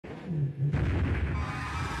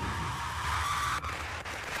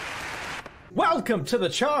Welcome to The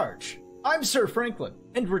Charge! I'm Sir Franklin,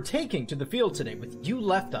 and we're taking to the field today with You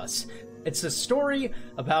Left Us. It's a story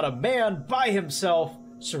about a man by himself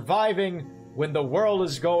surviving when the world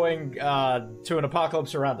is going to an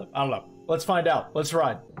apocalypse around him. I don't know. Let's find out. Let's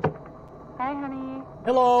ride. Hi, honey.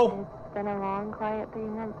 Hello. It's been a long, quiet 3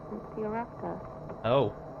 months since you left us.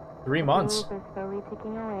 Oh, 3 months. The days are slowly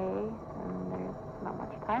ticking away, and there's not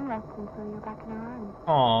much time left until you're back in our arms.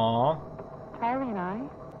 Aww. Charlie and I,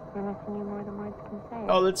 we're missing you more than words can say.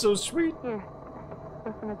 Oh, that's so sweet. Here,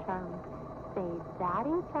 listen to Charlie. Say,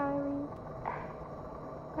 Daddy, Charlie.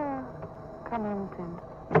 Come in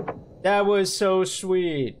soon. That was so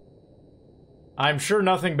sweet. I'm sure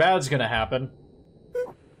nothing bad's gonna happen.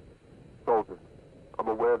 Soldier, I'm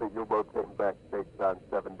aware that you're rotating back stateside in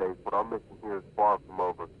 7 days, but our mission here is far from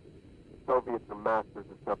over. The Soviets are masters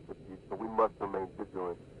of subterfuge, so we must remain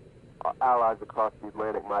vigilant. Our allies across the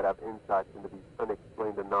Atlantic might have insights into these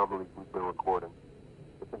unexplained anomalies we've been recording.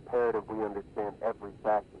 It's imperative we understand every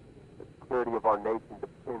factor. The security of our nation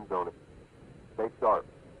depends on it. Stay sharp.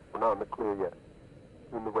 We're not in the clear yet.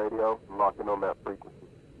 Tune the radio and lock in on that frequency.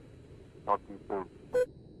 Talk to you soon.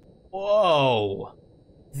 Whoa.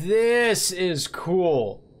 This is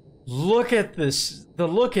cool. Look at this. The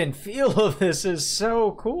look and feel of this is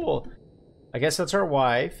so cool. I guess that's our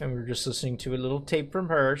wife, and we're just listening to a little tape from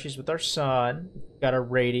her. She's with our son. Got our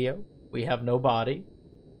radio. We have no body.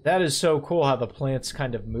 That is so cool how the plant's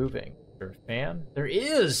kind of moving. Is there a fan? There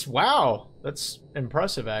is! Wow! That's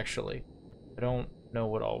impressive, actually. I don't know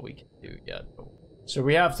what all we can do yet. So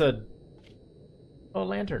we have to... Oh,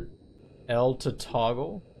 lantern. L to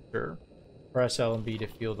toggle. Sure. Press L and B to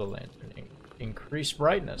feel the lantern. Increase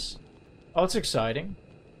brightness. Oh, it's exciting.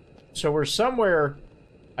 So we're somewhere...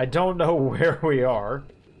 I don't know where we are.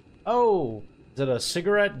 Oh! Is it a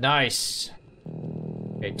cigarette? Nice!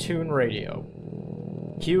 Okay, tune radio.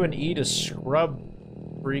 Q and E to scrub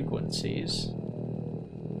frequencies.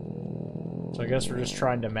 So I guess we're just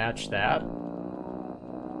trying to match that.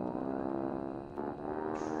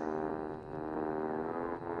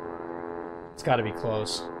 It's gotta be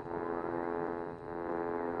close.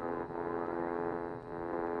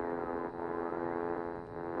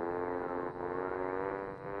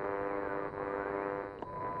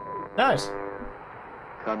 Nice.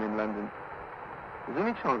 I'm in London. Is there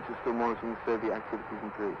any chance you're still monitoring Soviet activities in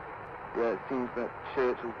Greece? Yeah, it seems that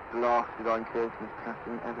Churchill's blasted Iron Curtain is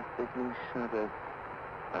casting an ever-thickening shadow.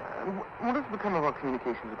 What has become of our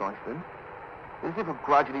communications with Iceland? As if we're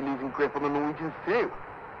gradually losing grip on the Norwegian Sea.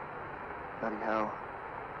 Bloody hell.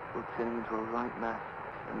 We're turning into a right mass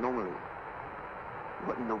anomaly.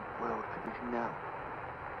 What in the world could we do now?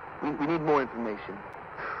 We need more information.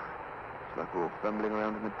 It's like we're all fumbling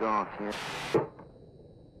around in the dark here.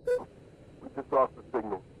 We just lost the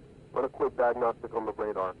signal. Run a quick diagnostic on the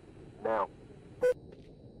radar. Now.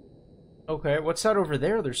 Okay, what's that over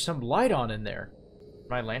there? There's some light on in there. Did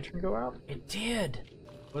my lantern go out? It did!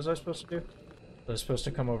 What was I supposed to do? Was I supposed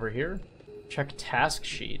to come over here? Check task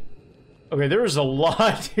sheet. Okay, there's a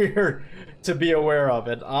lot here to be aware of,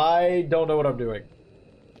 and I don't know what I'm doing.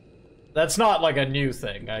 That's not like a new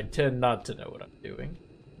thing. I tend not to know what I'm doing.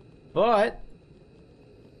 But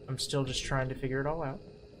I'm still just trying to figure it all out.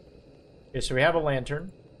 Okay, so we have a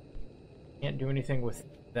lantern. Can't do anything with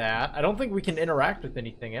that. I don't think we can interact with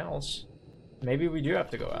anything else. Maybe we do have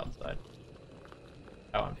to go outside.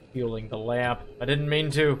 Oh, I'm fueling the lamp. I didn't mean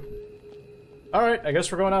to. Alright, I guess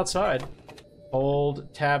we're going outside.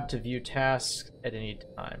 Hold tab to view tasks at any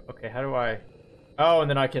time. Okay, how do I... Oh, and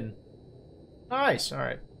then I can... Nice,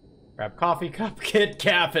 alright. Grab coffee cup, get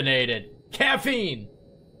caffeinated. Caffeine!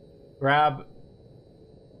 Grab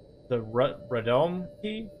the radome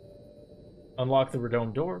key. Unlock the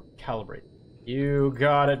radome door. Calibrate. You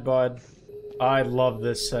got it, bud. I love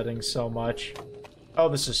this setting so much. Oh,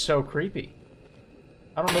 this is so creepy.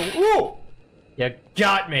 I don't know. Ooh! You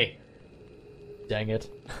got me! Dang it.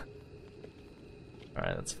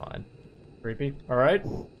 Alright, that's fine. Creepy. Alright.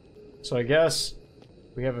 So I guess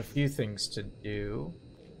we have a few things to do.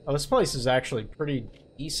 Oh, this place is actually pretty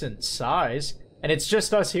decent size. And it's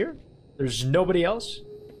just us here? There's nobody else?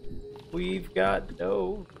 We've got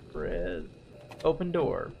no bread. Open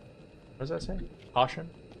door. What does that say?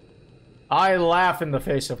 Caution? I laugh in the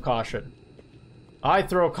face of caution. I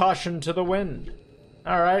throw caution to the wind.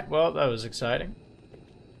 Alright, well, that was exciting.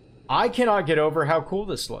 I cannot get over how cool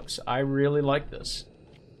this looks. I really like this.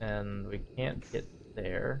 And we can't get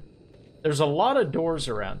there. There's a lot of doors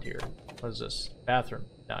around here. What is this? Bathroom.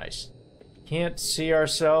 Nice. Can't see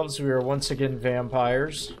ourselves. We are once again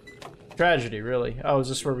vampires. Tragedy, really. Oh, is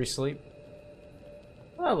this where we sleep?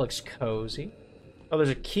 Oh, that looks cozy. Oh, there's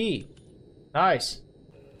a key. Nice.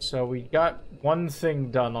 So we got one thing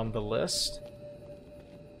done on the list.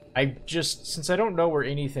 Since I don't know where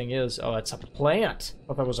anything is... Oh, it's a plant. I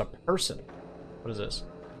thought that was a person. What is this?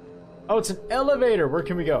 Oh, it's an elevator. Where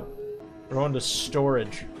can we go? We're going to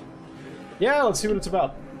storage. Yeah, let's see what it's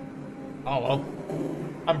about. Oh, well.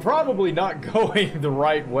 I'm probably not going the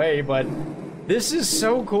right way, but this is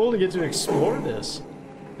so cool to get to explore this.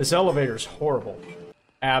 This elevator's horrible.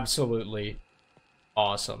 Absolutely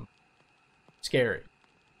awesome. Scary,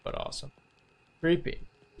 but awesome. Creepy,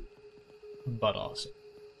 but awesome.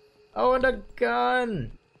 Oh, and a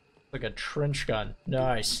gun! Like a trench gun.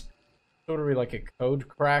 Nice. What are we, like a code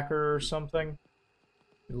cracker or something?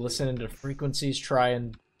 We listen into frequencies, try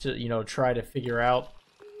to figure out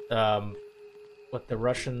what the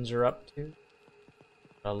Russians are up to.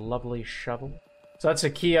 A lovely shovel. So that's a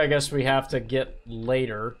key I guess we have to get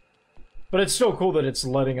later. But it's so cool that it's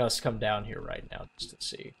letting us come down here right now just to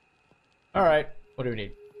see. Alright, what do we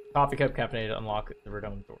need? Coffee cup, caffeinated to unlock the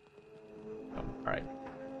redone door. Alright.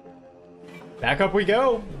 Back up we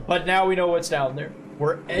go, but now we know what's down there.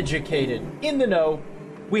 We're educated, in the know.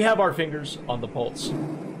 We have our fingers on the pulse.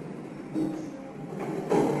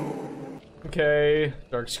 Okay,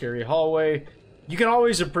 dark, scary hallway. You can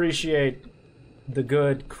always appreciate the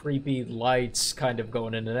good, creepy lights kind of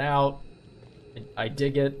going in and out. I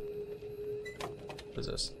dig it. What is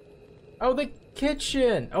this? Oh, the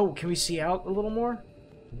kitchen! Oh, can we see out a little more?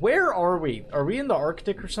 Where are we? Are we in the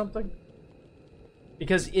Arctic or something?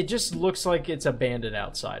 Because it just looks like it's abandoned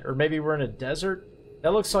outside. Or maybe we're in a desert?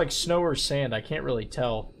 That looks like snow or sand. I can't really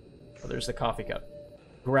tell. Oh, there's the coffee cup.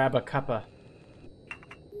 Grab a cuppa.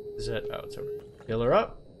 Is it? Oh, it's over. Fill her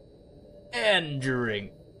up. And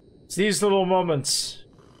drink. It's these little moments.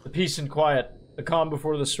 The peace and quiet. The calm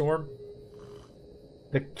before the storm.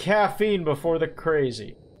 The caffeine before the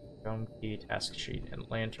crazy. Dome key, task sheet, and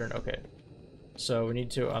lantern. Okay. So we need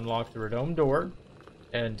to unlock the radome door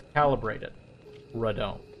and calibrate it.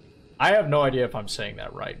 Radome. I have no idea if I'm saying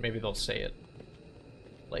that right. Maybe they'll say it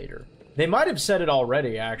later. They might have said it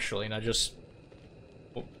already, actually, and I just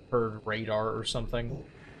heard radar or something.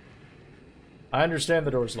 I understand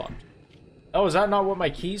the door's locked. Oh, is that not what my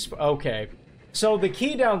key's... Okay. So the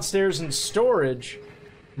key downstairs in storage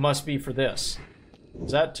must be for this.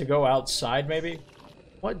 Is that to go outside, maybe?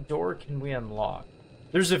 What door can we unlock?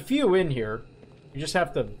 There's a few in here. You just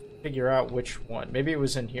have to figure out which one. Maybe it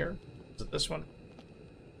was in here? Is it this one?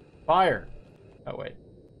 Fire. Oh, wait.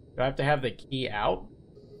 Do I have to have the key out?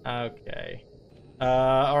 Okay.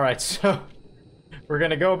 Alright, so... we're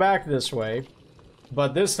gonna go back this way.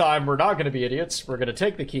 But this time, we're not gonna be idiots. We're gonna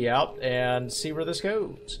take the key out and see where this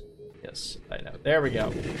goes. Yes, I know. There we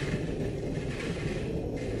go.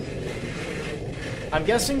 I'm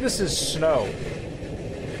guessing this is snow.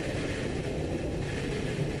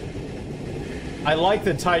 I like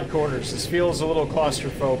the tight corners. This feels a little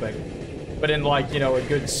claustrophobic. But in, like, you know, a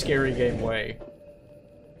good scary game way.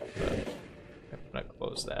 But I'm gonna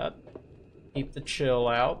close that. Keep the chill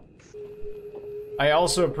out. I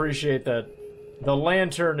also appreciate that the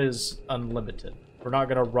lantern is unlimited. We're not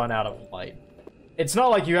gonna run out of light. It's not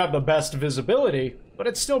like you have the best visibility, but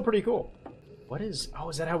it's still pretty cool. What is... Oh,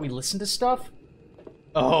 is that how we listen to stuff?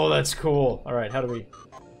 Oh, that's cool. Alright, how do we...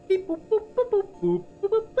 Beep, boop, boop, boop, boop, boop, boop,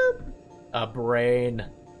 boop, boop. A brain.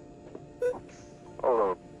 Hold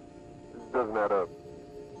on. This doesn't add up.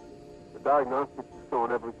 The diagnostics is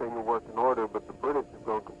showing everything in working order, but the British have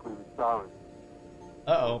gone completely silent.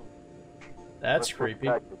 Uh-oh. That's Let's creepy.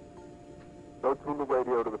 protect it. Go tune the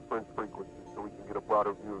radio to the French frequency so we can get a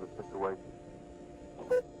broader view of the situation.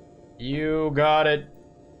 You got it,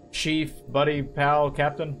 Chief, buddy, pal,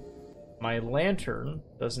 captain. My lantern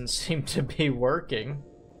doesn't seem to be working.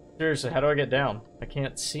 Seriously, how do I get down? I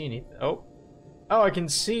can't see anything. Oh. Oh, I can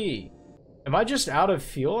see. Am I just out of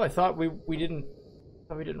fuel? I thought we didn't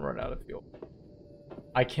run out of fuel.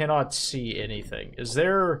 I cannot see anything. Is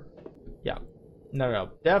there... Yeah. No.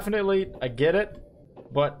 Definitely, I get it.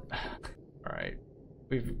 But... Alright.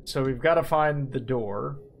 We've got to find the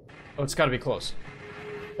door. Oh, it's got to be close.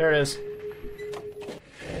 There it is.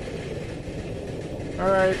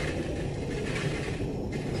 Alright.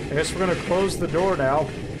 I guess we're gonna close the door now.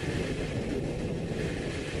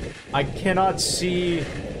 I cannot see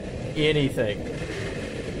anything.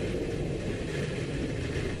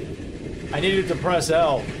 I needed to press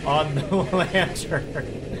L on the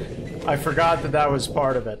lantern. I forgot that that was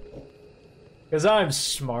part of it. Because I'm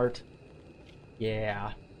smart.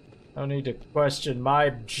 Yeah. No need to question my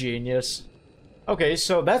genius. Okay,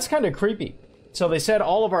 so that's kind of creepy. So they said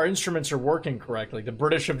all of our instruments are working correctly. The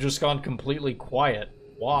British have just gone completely quiet.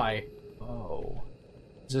 Why? Oh.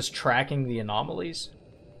 Is this tracking the anomalies?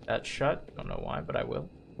 That's shut? Don't know why, but I will.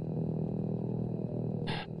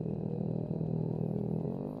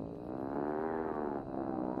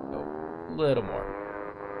 Little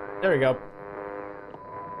more. There we go.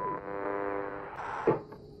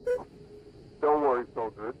 Don't worry,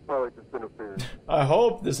 soldier. It's probably just interference. I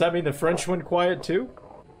hope. Does that mean the French went quiet too?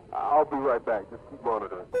 I'll be right back. Just keep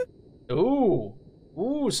monitoring. Ooh.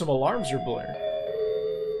 Ooh, some alarms are blaring.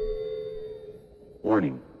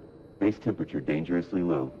 Warning. Base temperature dangerously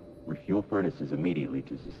low. Refuel furnaces immediately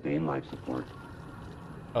to sustain life support.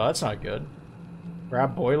 Oh, that's not good.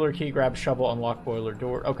 Grab boiler key, grab shovel, unlock boiler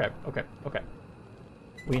door. Okay, okay, okay.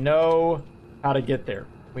 We know how to get there.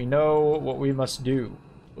 We know what we must do.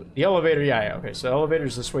 The elevator, yeah, okay, so the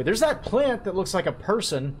elevator's this way. There's that plant that looks like a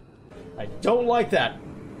person. I don't like that.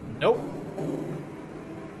 Nope.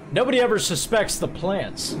 Nobody ever suspects the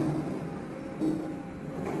plants.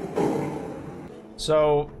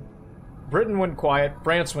 So, Britain went quiet,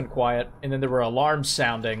 France went quiet, and then there were alarms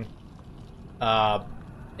sounding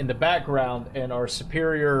in the background, and our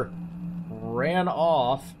superior ran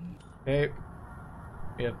off. Okay.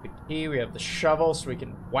 We have the key, we have the shovel, so we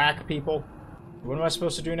can whack people. What am I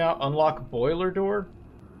supposed to do now? Unlock boiler door?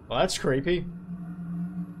 Well, that's creepy.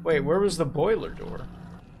 Wait, where was the boiler door?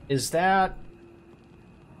 Is that...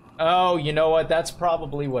 Oh, you know what? That's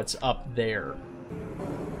probably what's up there.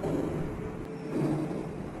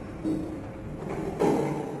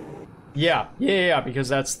 Yeah, because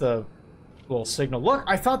that's the little signal. Look,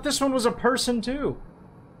 I thought this one was a person, too.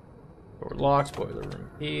 Door locks, boiler room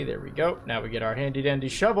key. There we go. Now we get our handy-dandy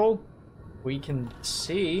shovel. We can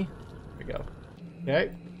see... There we go.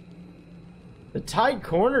 Okay. The tight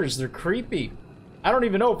corners, they're creepy. I don't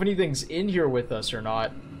even know if anything's in here with us or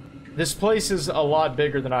not. This place is a lot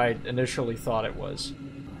bigger than I initially thought it was.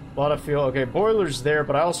 A lot of feel... Okay, boiler's there,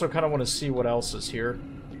 but I also kind of want to see what else is here.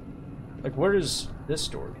 Like, where does this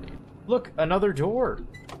door lead? Look, another door.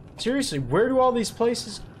 Seriously, where do all these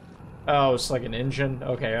places... Oh, it's like an engine.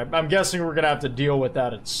 Okay, I'm guessing we're going to have to deal with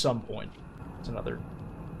that at some point. There's another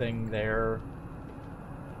thing there.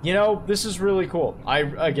 You know, this is really cool. I,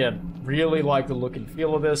 again, really like the look and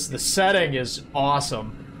feel of this. The setting is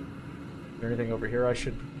awesome. Is there anything over here I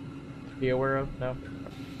should be aware of? No?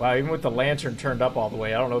 Wow, even with the lantern turned up all the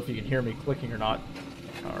way, I don't know if you can hear me clicking or not.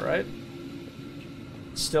 Alright.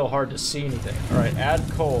 Still hard to see anything. Alright, add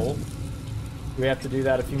coal. Do we have to do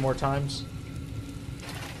that a few more times?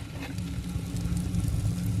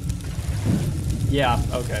 Yeah,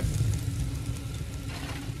 okay.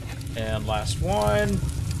 And last one.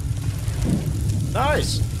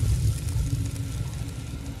 Nice!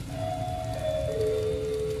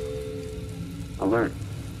 Alert.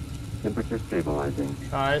 Temperature stabilizing.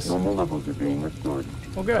 Nice. Normal levels are being restored.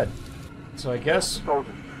 Well, good. So I guess...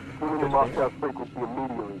 Soldier, we need to lock that frequency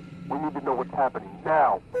immediately. We need to know what's happening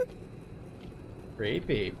now.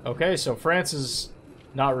 Creepy. Okay, so France is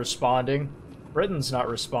not responding. Britain's not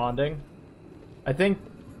responding. I think...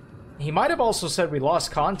 He might have also said we lost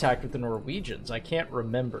contact with the Norwegians. I can't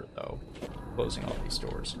remember, though. Closing all these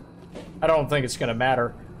doors. I don't think it's gonna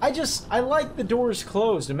matter. I like the doors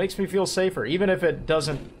closed. It makes me feel safer, even if it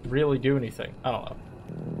doesn't really do anything. I don't know.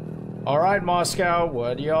 Alright, Moscow,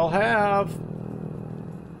 what do y'all have?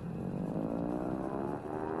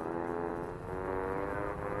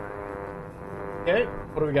 Okay,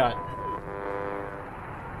 what do we got?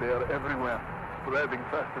 They are everywhere, spreading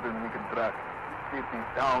faster than we can track. Cities,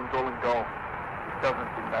 towns, all engulfed. It doesn't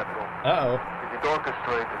seem natural. Uh-oh. Is it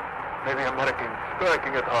orchestrated? Maybe Americans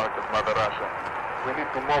striking at heart of Mother Russia. We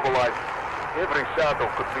need to mobilize. Every shadow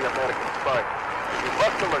could be American spy. We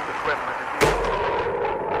must select equipment.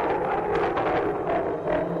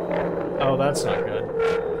 Oh, that's not good.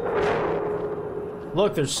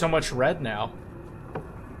 Look, there's so much red now.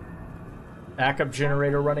 Backup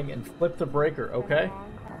generator running and flip the breaker, okay?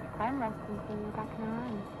 Time left until you're back in the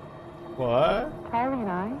line. What? Charlie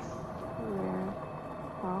and I,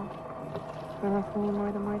 we're listening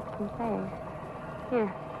more than words can say. Here,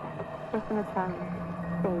 listen to Charlie.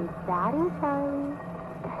 Say, Daddy, Charlie.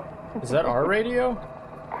 Is that our radio?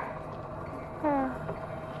 God,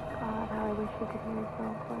 how I wish you could hear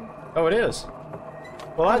yourself voice. Oh, it is.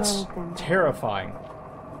 Well, that's terrifying.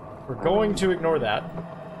 We're going to ignore that.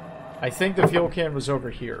 I think the fuel can was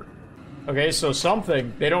over here. Okay, so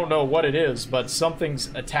something, they don't know what it is, but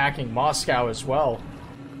something's attacking Moscow as well.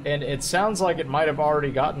 And it sounds like it might have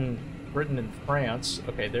already gotten Britain and France.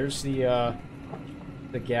 Okay, there's the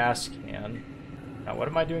gas can. Now, what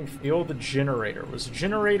am I doing? Fuel the generator. Was the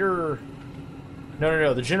generator...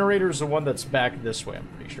 No. The generator's the one that's back this way, I'm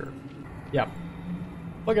pretty sure. Yep.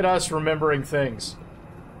 Look at us remembering things.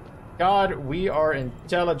 God, we are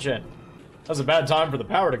intelligent. That was a bad time for the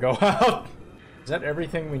power to go out. Is that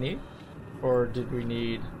everything we need? Or did we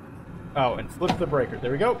need... Oh, and flip the breaker.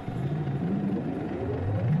 There we go.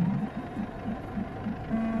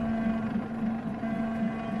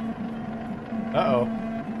 Uh-oh.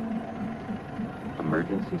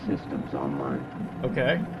 Emergency systems online.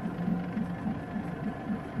 Okay.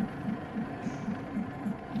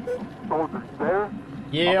 Soldiers there?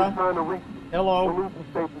 Yeah. I'm trying to reach Hello. Illusion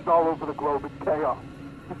stations all over the globe. It's chaos.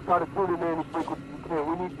 Just try to tune in any frequency you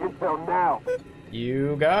can. We need intel now.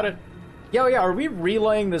 You got it. Yo, yeah, are we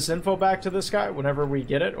relaying this info back to this guy whenever we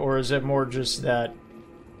get it? Or is it more just that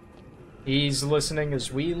he's listening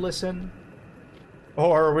as we listen?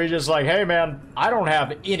 Or are we just like, hey man, I don't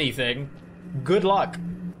have anything. Good luck.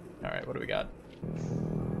 Alright, what do we got?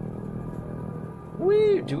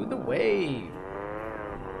 Woo, do the wave.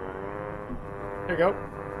 There you go.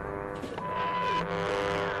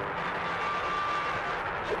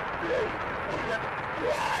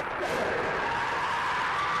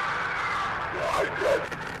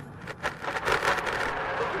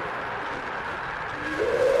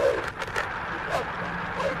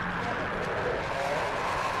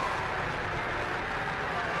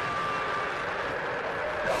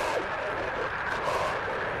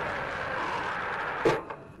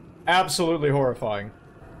 Absolutely horrifying.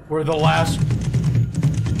 We're the last...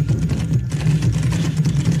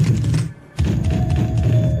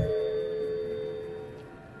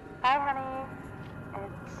 Hi, honey.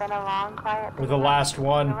 It's been a long, quiet We're the last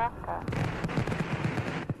one. You left us.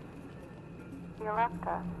 You left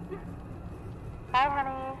us. Hi,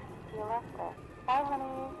 honey. You left us. Hi,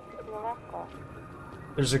 honey. You left us.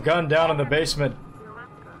 There's a gun down in the basement. You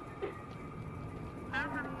left us. Hi,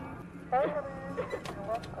 honey. Hi, honey. You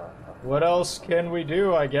left us. What else can we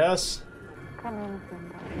do, I guess? Come in,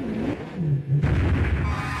 Simba.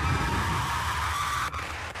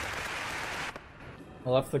 I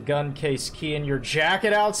left the gun case key in your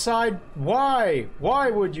jacket outside? Why? Why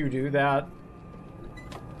would you do that?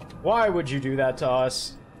 Why would you do that to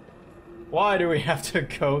us? Why do we have to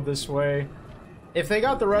go this way? If they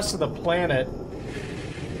got the rest of the planet...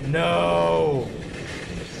 No!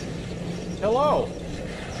 Hello!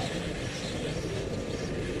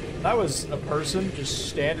 That was a person just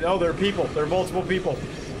standing... Oh, there are people. There are multiple people.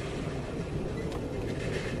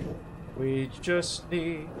 We just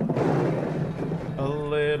need a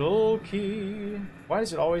little key. Why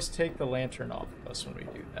does it always take the lantern off of us when we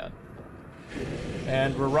do that?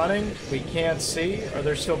 And we're running. We can't see. Are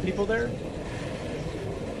there still people there?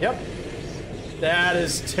 Yep. That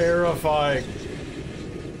is terrifying.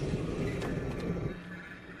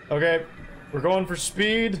 Okay, we're going for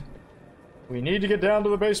speed. We need to get down to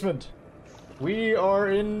the basement. We are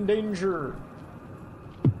in danger.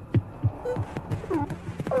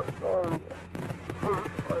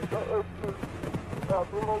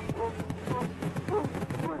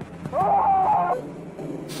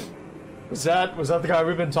 Was that the guy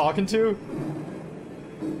we've been talking to?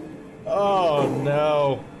 Oh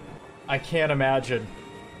no. I can't imagine.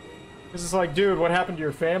 This is like, dude, what happened to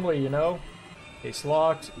your family, you know? Case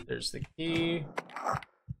locked. There's the key.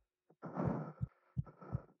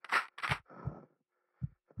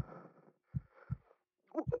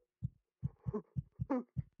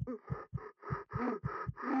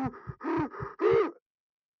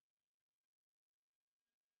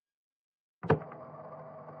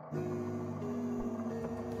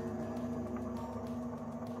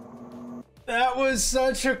 That was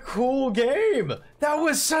such a cool game! That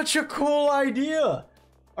was such a cool idea!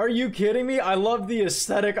 Are you kidding me? I love the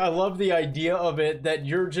aesthetic, I love the idea of it, that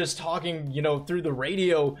you're just talking, you know, through the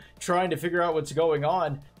radio, trying to figure out what's going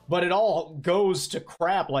on, but it all goes to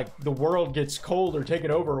crap, like the world gets cold or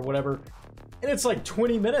taken over or whatever, and it's like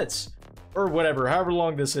 20 minutes, or whatever, however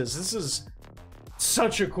long this is. This is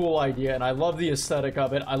such a cool idea, and I love the aesthetic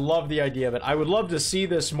of it, I love the idea of it. I would love to see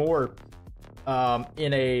this more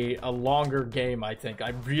in a longer game, I think.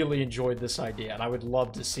 I really enjoyed this idea, and I would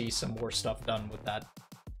love to see some more stuff done with that.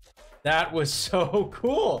 That was so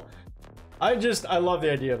cool. I love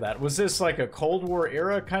the idea of that. Was this like a Cold War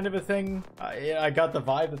era kind of a thing? I got the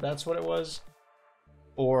vibe that that's what it was.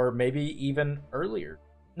 Or maybe even earlier.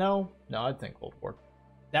 No, I'd think Cold War.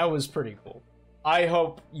 That was pretty cool. I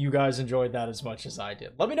hope you guys enjoyed that as much as I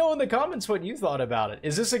did. Let me know in the comments what you thought about it.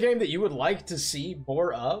 Is this a game that you would like to see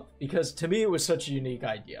more of? Because to me, it was such a unique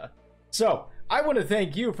idea. So, I want to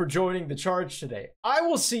thank you for joining the charge today. I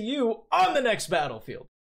will see you on the next battlefield.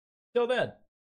 Till then.